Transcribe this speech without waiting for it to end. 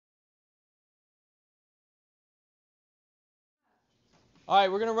All right,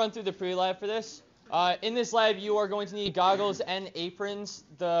 we're going to run through the pre-lab for this. In this lab, you are going to need goggles and aprons.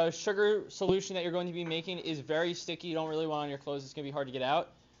 The sugar solution that you're going to be making is very sticky. You don't really want it on your clothes. It's going to be hard to get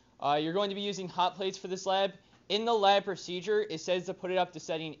out. You're going to be using hot plates for this lab. In the lab procedure, it says to put it up to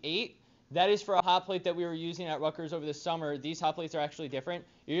setting 8. That is for a hot plate that we were using at Rutgers over the summer. These hot plates are actually different.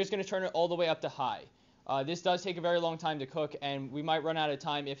 You're just going to turn it all the way up to high. This does take a very long time to cook, and we might run out of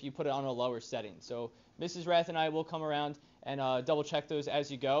time if you put it on a lower setting. So Mrs. Rath and I will come around and double check those as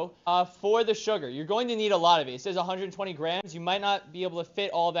you go. For the sugar, you're going to need a lot of it. It says 120 grams. You might not be able to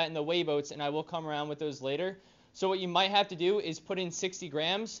fit all that in the weigh boats, and I will come around with those later. So what you might have to do is put in 60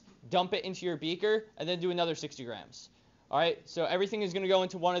 grams, dump it into your beaker, and then do another 60 grams. All right, so everything is going to go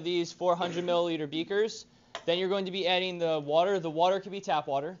into one of these 400 milliliter beakers. Then you're going to be adding the water. The water could be tap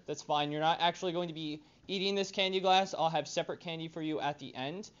water. That's fine. You're not actually going to be eating this candy glass. I'll have separate candy for you at the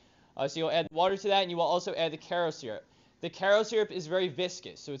end. So you'll add water to that, and you will also add the Caro syrup. The Caro syrup is very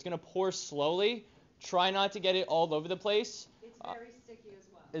viscous, so it's going to pour slowly. Try not to get it all over the place. It's very sticky as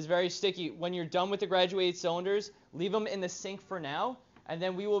well. It's very sticky. When you're done with the graduated cylinders, leave them in the sink for now, and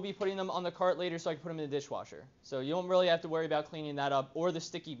then we will be putting them on the cart later so I can put them in the dishwasher. So you don't really have to worry about cleaning that up or the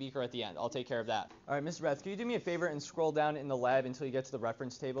sticky beaker at the end. I'll take care of that. All right, Mr. Rath, can you do me a favor and scroll down in the lab until you get to the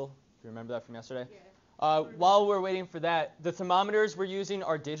reference table? Do you remember that from yesterday? Yeah. While we're waiting for that, the thermometers we're using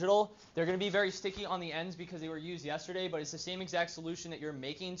are digital. They're going to be very sticky on the ends because they were used yesterday, but it's the same exact solution that you're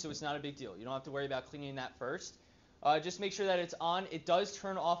making, so it's not a big deal. You don't have to worry about cleaning that first. Just make sure that it's on. It does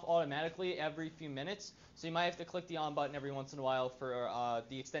turn off automatically every few minutes, so you might have to click the on button every once in a while for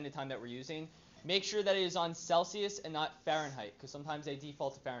the extended time that we're using. Make sure that it is on Celsius and not Fahrenheit, because sometimes they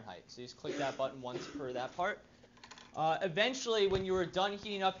default to Fahrenheit. So you just click that button once for that part. Eventually, when you are done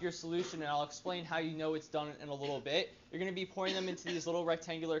heating up your solution, and I'll explain how you know it's done in a little bit, you're going to be pouring them into these little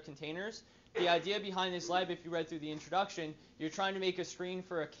rectangular containers. The idea behind this lab, if you read through the introduction, you're trying to make a screen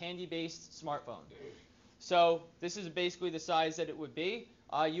for a candy-based smartphone. So this is basically the size that it would be.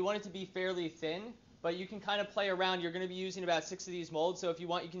 You want it to be fairly thin, but you can kind of play around. You're going to be using about 6 of these molds, so if you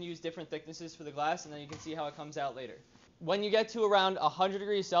want, you can use different thicknesses for the glass, and then you can see how it comes out later. When you get to around 100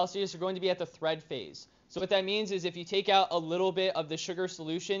 degrees Celsius, you're going to be at the thread phase. So what that means is if you take out a little bit of the sugar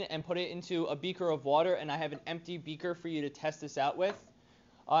solution and put it into a beaker of water, and I have an empty beaker for you to test this out with,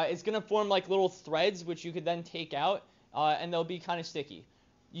 it's going to form like little threads, which you could then take out, and they'll be kind of sticky.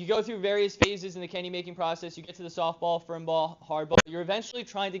 You go through various phases in the candy making process. You get to the soft ball, firm ball, hard ball. You're eventually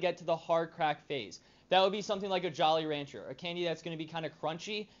trying to get to the hard crack phase. That would be something like a Jolly Rancher, a candy that's going to be kind of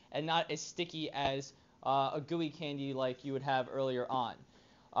crunchy and not as sticky as a gooey candy like you would have earlier on.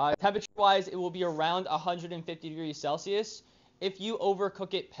 Temperature-wise, it will be around 150 degrees Celsius. If you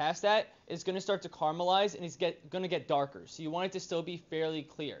overcook it past that, it's going to start to caramelize and it's going to get darker. So you want it to still be fairly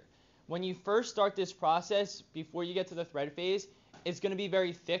clear. When you first start this process, before you get to the thread phase, it's going to be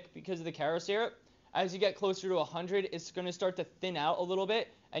very thick because of the Caro syrup. As you get closer to 100, it's going to start to thin out a little bit,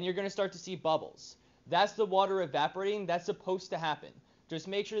 and you're going to start to see bubbles. That's the water evaporating. That's supposed to happen. Just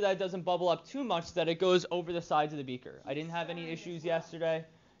make sure that it doesn't bubble up too much that it goes over the sides of the beaker. I didn't have any issues yesterday.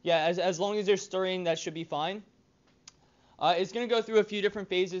 Yeah, as long as they're stirring, that should be fine. It's going to go through a few different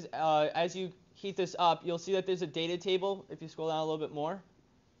phases. As you heat this up, you'll see that there's a data table if you scroll down a little bit more.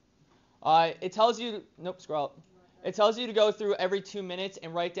 It tells you, scroll up. It tells you to go through every 2 minutes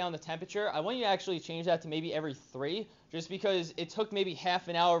and write down the temperature. I want you to actually change that to maybe every 3, just because it took maybe half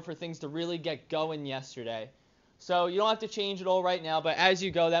an hour for things to really get going yesterday. So you don't have to change it all right now, but as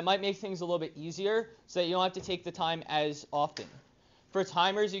you go, that might make things a little bit easier so that you don't have to take the time as often. For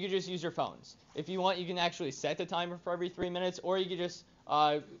timers, you could just use your phones. If you want, you can actually set the timer for every 3 minutes, or you could just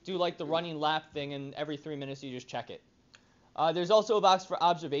do like the running lap thing, and every 3 minutes you just check it. There's also a box for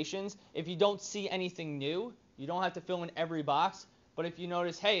observations. If you don't see anything new, you don't have to fill in every box, but if you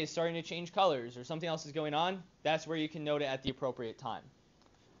notice, hey, it's starting to change colors or something else is going on, that's where you can note it at the appropriate time.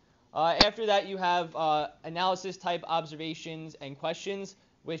 After that, you have analysis type observations and questions,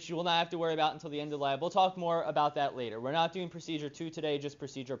 which you will not have to worry about until the end of the lab. We'll talk more about that later. We're not doing procedure 2 today, just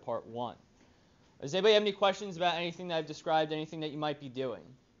procedure part 1. Does anybody have any questions about anything that I've described, anything that you might be doing?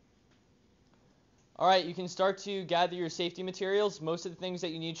 All right, you can start to gather your safety materials. Most of the things that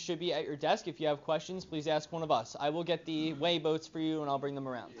you need should be at your desk. If you have questions, please ask one of us. I will get the weigh boats for you, and I'll bring them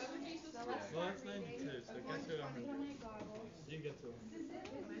around. Well, that's 92, so get to 100. You can get to 100.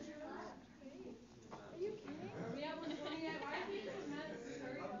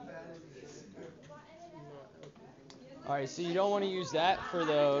 All right, so you don't want to use that for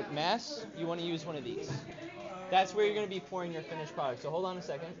the mass. You want to use one of these. That's where you're going to be pouring your finished product. So hold on a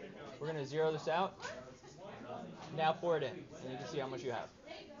second. We're going to zero this out. Now pour it in, and you can see how much you have.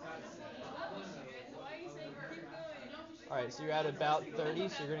 All right, so you're at about 30,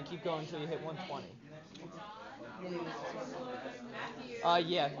 so you're going to keep going until you hit 120.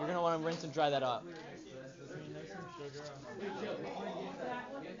 Yeah, you're going to want to rinse and dry that up.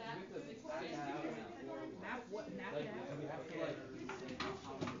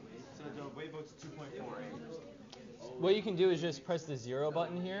 So the weight boat's 2.48. What you can do is just press the 0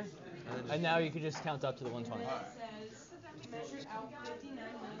 button here, and now you can just count up to the 120.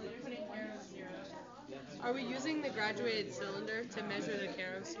 Are we using the graduated cylinder to measure the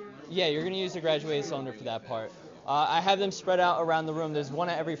Caro syrup? Yeah, you're going to use the graduated cylinder for that part. I have them spread out around the room. There's one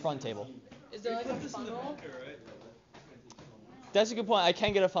at every front table. Is there like a funnel? That's a good point. I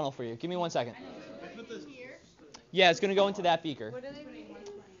can get a funnel for you. Give me 1 second. Yeah, it's going to go into that beaker. What do they mean?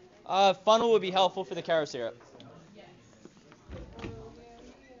 Funnel would be helpful for the Caro syrup.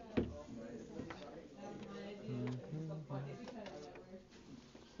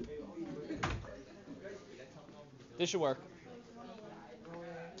 This should work.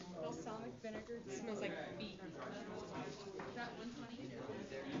 Balsamic vinegar smells like feet. Is that 120?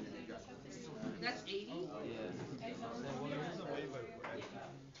 That's 80? Yeah.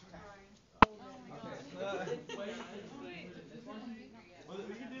 Well,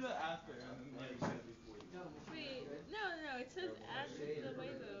 we can do that after, and then like set it before you. Wait, no, it says add the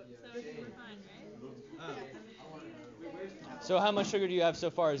white vote, so we're fine, right? So how much sugar do you have so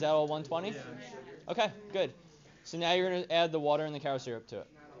far? Is that all 120? Yeah. Okay, good. So now you're going to add the water and the Caro syrup to it.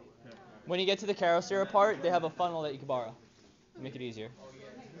 When you get to the Caro syrup part, they have a funnel that you can borrow to make it easier.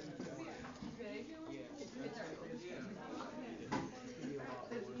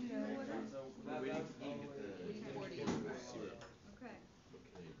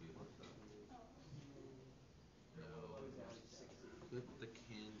 The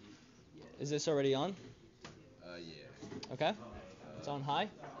candy. Is this already on? Yeah. Okay. It's on high?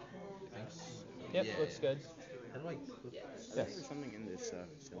 Yep, Yeah. looks good. How do I clip Yes. There's something in this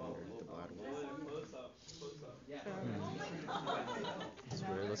cylinder at the bottom. That's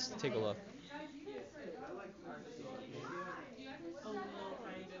weird. Let's take a look.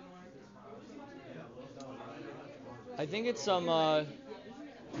 I think it's some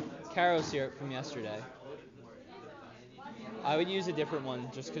Caro syrup from yesterday. I would use a different one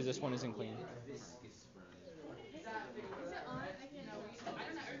just because this one isn't clean.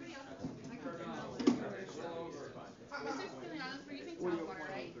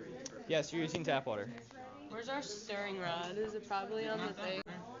 Yes, you're using tap water. Where's our stirring rod? Is it probably on the thing?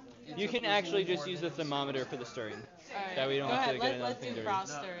 You can actually just use the thermometer for the stirring. Alright. That way you don't Go have ahead. to get another Let's thing do dirty.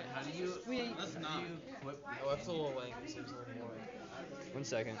 cross stir it. How do you? That's not. Oh, that's a little lame. It seems a little more. 1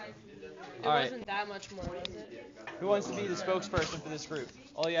 second. It All right. wasn't that much more, was it? Who wants to be the spokesperson for this group?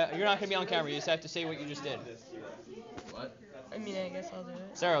 Oh yeah, you're not gonna be on camera. You just have to say what you just did. What? I mean, I guess I'll do it.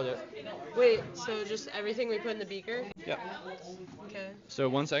 Sarah will do it. Wait, so just everything we put in the beaker? Yep. Okay. So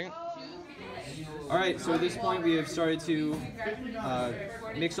 1 second. All right. So at this point, we have started to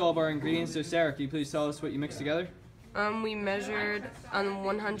mix all of our ingredients. So Sarah, can you please tell us what you mixed together? We measured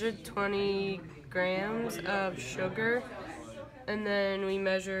 120 grams of sugar, and then we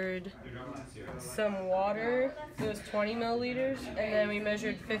measured some water. It was 20 milliliters, and then we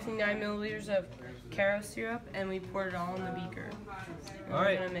measured 59 milliliters of Caro syrup, and we poured it all in the beaker. And All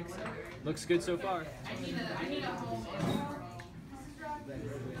right. We're gonna mix it. Looks good so far.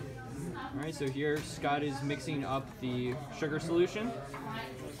 All right. So here Scott is mixing up the sugar solution,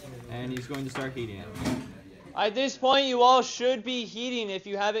 and he's going to start heating it. At this point, you all should be heating if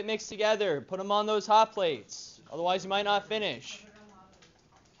you have it mixed together. Put them on those hot plates. Otherwise, you might not finish.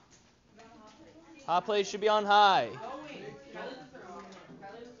 Hot plates should be on high.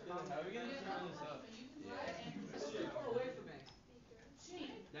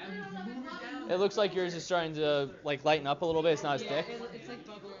 It looks like yours is starting to like lighten up a little bit. It's not as thick. It's like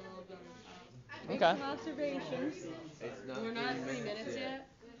bubbling a little bit. Okay. Observations. It's not. We're not 3 minutes yet.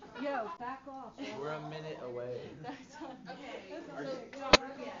 Yo, back off. We're a minute away.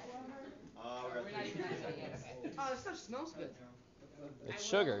 Oh, this stuff smells good. It's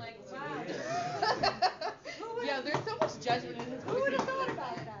sugar. Yeah, there's so much judgment in his voice. Who would have thought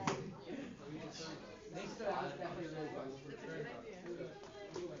about that?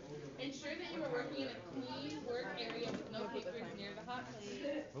 Ensure that you are working in a clean work area with no papers near the hot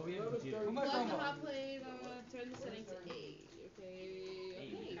plate. Plug the hot plate, turn the setting to 8. Okay.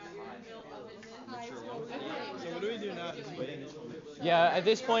 So what do we do now? Just wait. Yeah, at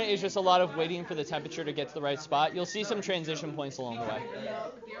this point, it's just a lot of waiting for the temperature to get to the right spot. You'll see some transition points along the way.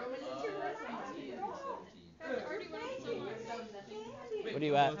 What are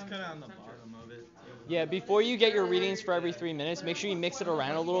you at? It's kind of on the bottom of it. Yeah, before you get your readings for every 3 minutes, make sure you mix it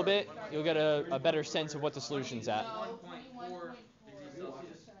around a little bit. You'll get a better sense of what the solution's at.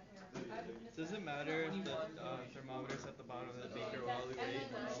 Does it matter if the thermometer's at the bottom of the beaker while we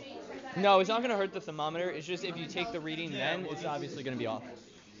wait? No, it's not going to hurt the thermometer. It's just if you take the reading then, it's obviously going to be off. Are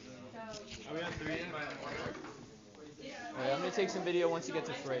we on 3? Alright, I'm going to take some video once you get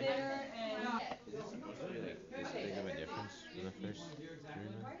to 3. Is this big of a difference in the first 3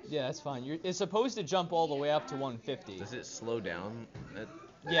 minutes? Yeah, that's fine. It's supposed to jump all the way up to 150. Does it slow down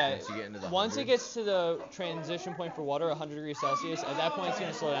Yeah, once you get into the once it 100s? gets to the transition point for water, 100 degrees Celsius, at that point it's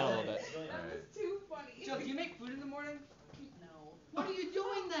going to slow down a little bit. Alright. Too funny. Joe, do you make food in the morning? No. What are you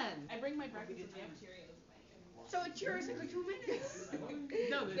doing then? I bring my breakfast and I have Cheerios. So a Cheerios in like 2 minutes.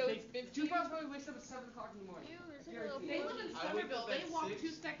 No, So they it's 15. two bros probably wakes up at 7 o'clock in the morning. They live in Somerville. They walk 2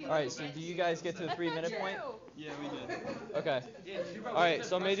 seconds. Alright, so do you guys get to the 3-minute point? Yeah, we did. Okay. Alright,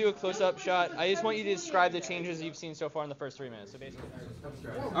 so I'm going to do a close-up shot. I just want you to describe the changes you've seen so far in the first 3 minutes. So basically.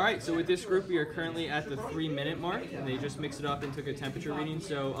 Alright, so with this group, we are currently at the 3-minute mark, and they just mixed it up and took a temperature reading.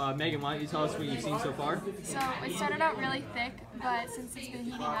 So, Megan, why don't you tell us what you've seen so far? So it started out really thick, but since it's been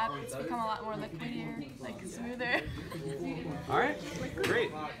heating up, it's become a lot more liquidier, like smoother. Alright,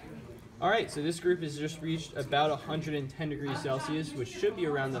 great. Alright, so this group has just reached about 110 degrees Celsius, which should be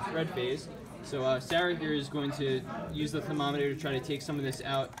around the thread phase. So Sarah here is going to use the thermometer to try to take some of this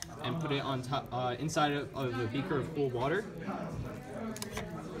out and put it on top, inside of a beaker of cool water.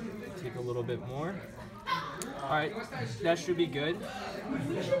 Take a little bit more. Alright, that should be good.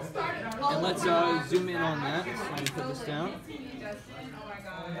 And let's zoom in on that. So I'm going to put this down.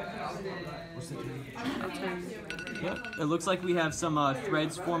 Yep, it looks like we have some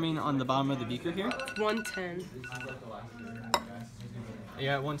threads forming on the bottom of the beaker here. 110.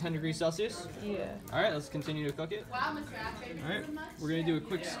 Yeah, 110 degrees Celsius? Yeah. Alright, let's continue to cook it. Alright, we're going to do a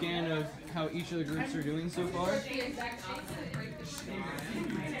quick scan of how each of the groups are doing so far.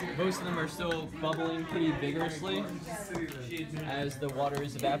 Most of them are still bubbling pretty vigorously as the water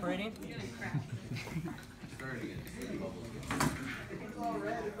is evaporating.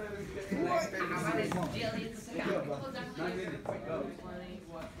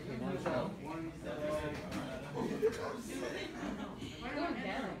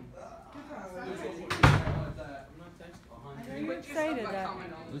 I'm excited that.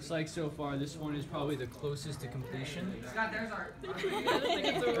 Looks like so far this one is probably the closest to completion. Scott, there's our. When she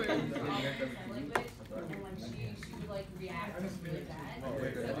would like react really bad, so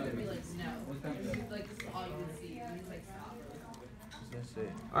it would be like no. Like this is all you can see. And he's like stop.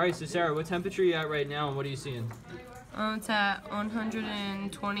 Alright, so Sarah, what temperature are you at right now and what are you seeing? It's at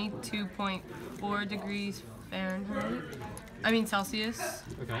 122.4 degrees Fahrenheit. I mean Celsius.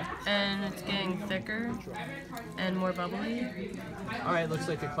 Okay. And it's getting thicker and more bubbly. Alright, looks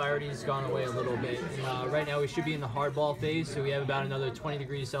like the clarity's gone away a little bit. And, right now we should be in the hardball phase, so we have about another 20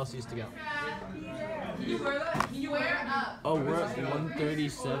 degrees Celsius to go. Can you wear that? Can you wear up? Oh, we're at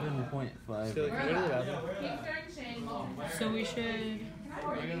 137.5. So we should.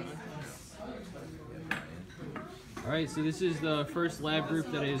 Alright, so this is the first lab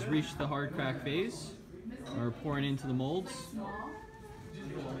group that has reached the hard crack phase. We're pouring into the molds.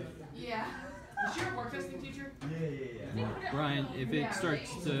 Yeah. Is she a work testing teacher? Brian, if it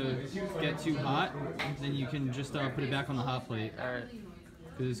starts to get too hot, then you can just put it back on the hot plate. Alright.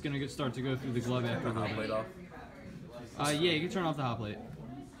 Because it's going to start to go through the glove after a little bit. Plate off. Yeah, you can turn off the hot plate.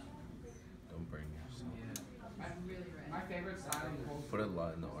 Don't burn yourself. My favorite side of the whole. Put a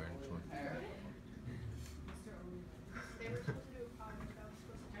lot in the orange one.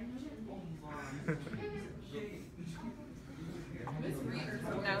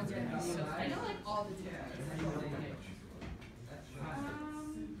 That one's gonna be so I know like all the different.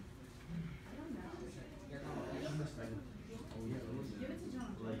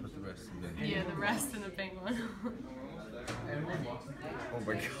 Put the rest in there. Yeah, the rest in the pink one. Oh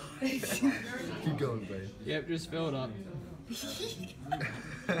my god. Keep going, babe. Yep, just fill it up.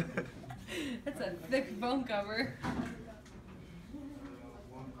 That's a thick phone cover.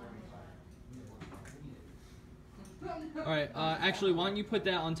 Alright, actually, why don't you put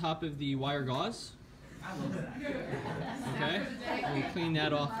that on top of the wire gauze? Okay, we'll clean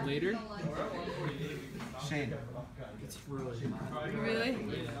that off later. Shane. Really?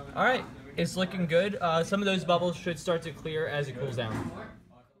 Alright, it's looking good. Some of those bubbles should start to clear as it cools down.